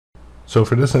So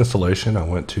for this installation, I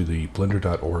went to the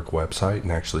blender.org website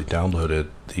and actually downloaded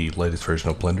the latest version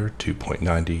of Blender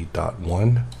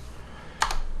 2.90.1,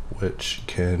 which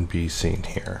can be seen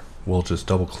here. We'll just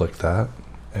double click that,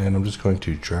 and I'm just going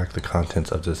to drag the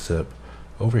contents of this zip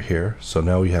over here. So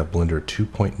now we have Blender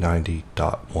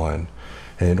 2.90.1.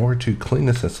 And in order to clean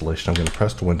this installation, I'm going to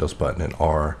press the Windows button and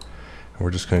R, and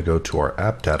we're just going to go to our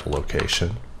app data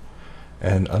location,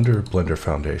 and under Blender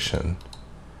Foundation,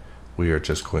 we are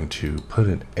just going to put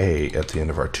an A at the end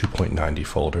of our 2.90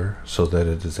 folder so that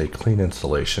it is a clean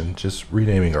installation, just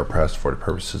renaming our press for the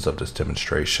purposes of this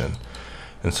demonstration.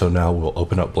 And so now we'll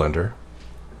open up Blender,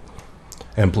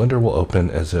 and Blender will open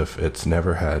as if it's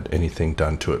never had anything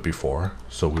done to it before.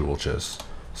 So we will just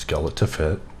scale it to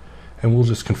fit, and we'll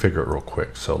just configure it real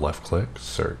quick. So left click,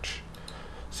 search,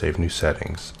 save new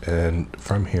settings, and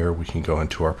from here we can go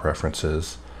into our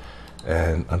preferences,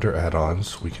 and under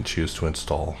add-ons we can choose to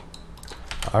install.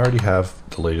 I already have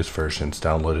the latest versions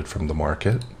downloaded from the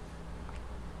market,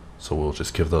 so we'll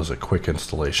just give those a quick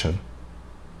installation.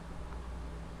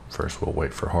 First we'll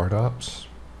wait for HardOps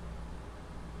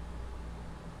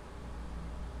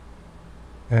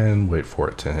and wait for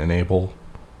it to enable,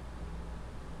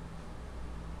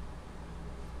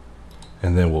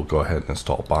 and then we'll go ahead and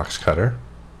install Boxcutter,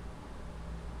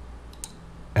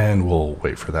 and we'll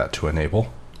wait for that to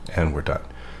enable, and we're done.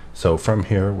 So from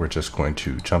here, we're just going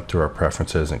to jump through our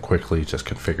preferences and quickly just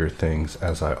configure things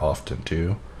as I often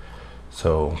do.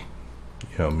 So,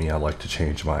 you know me, I like to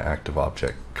change my active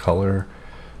object color.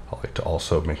 I like to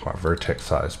also make my vertex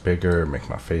size bigger, make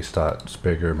my face dots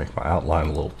bigger, make my outline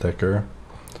a little thicker,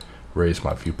 raise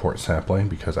my viewport sampling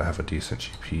because I have a decent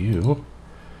GPU.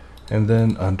 And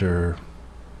then under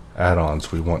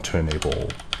add-ons, we want to enable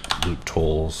loop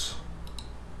tools.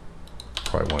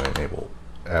 Probably want to enable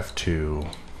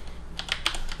F2.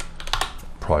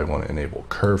 Probably want to enable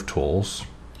curve tools,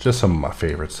 just some of my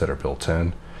favorites that are built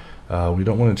in. We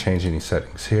don't want to change any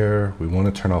settings here. We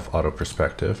want to turn off auto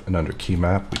perspective, and under key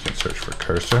map we can search for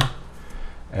cursor,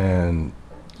 and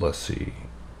let's see,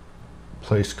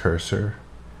 place cursor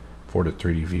for the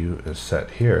 3D view is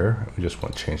set here. We just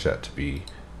want to change that to be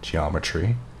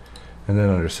geometry, and then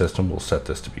under system we'll set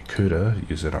this to be CUDA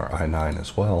using our i9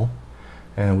 as well.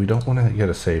 And we don't want to get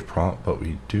a save prompt, but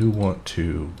we do want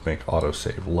to make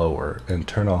autosave lower and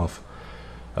turn on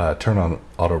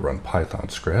auto run Python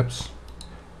scripts.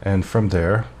 And from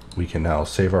there, we can now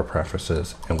save our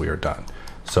preferences, and we are done.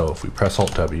 So if we press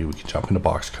Alt W, we can jump into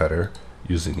Boxcutter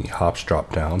using the hops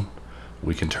drop down.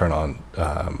 We can turn on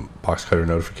Boxcutter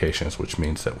notifications, which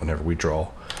means that whenever we draw,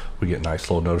 we get nice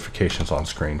little notifications on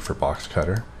screen for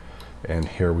Boxcutter. And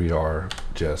here we are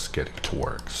just getting to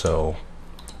work. So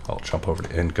I'll jump over to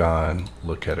Ngon,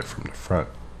 look at it from the front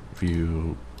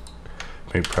view,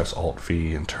 maybe press Alt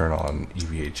V and turn on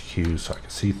EVHQ so I can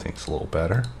see things a little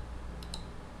better.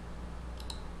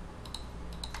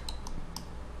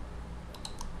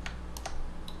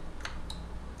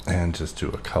 And just do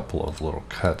a couple of little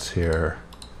cuts here.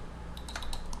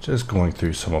 Just going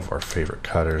through some of our favorite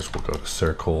cutters. We'll go to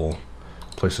circle,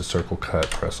 place a circle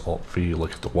cut, press Alt V,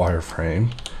 look at the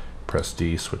wireframe. Press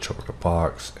D, switch over to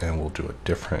box, and we'll do a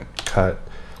different cut,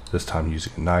 this time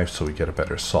using a knife so we get a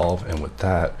better solve. And with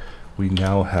that, we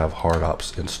now have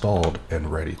HardOps installed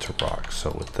and ready to rock.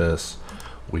 So with this,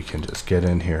 we can just get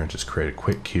in here and just create a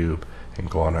quick cube and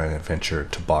go on an adventure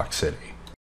to Box City.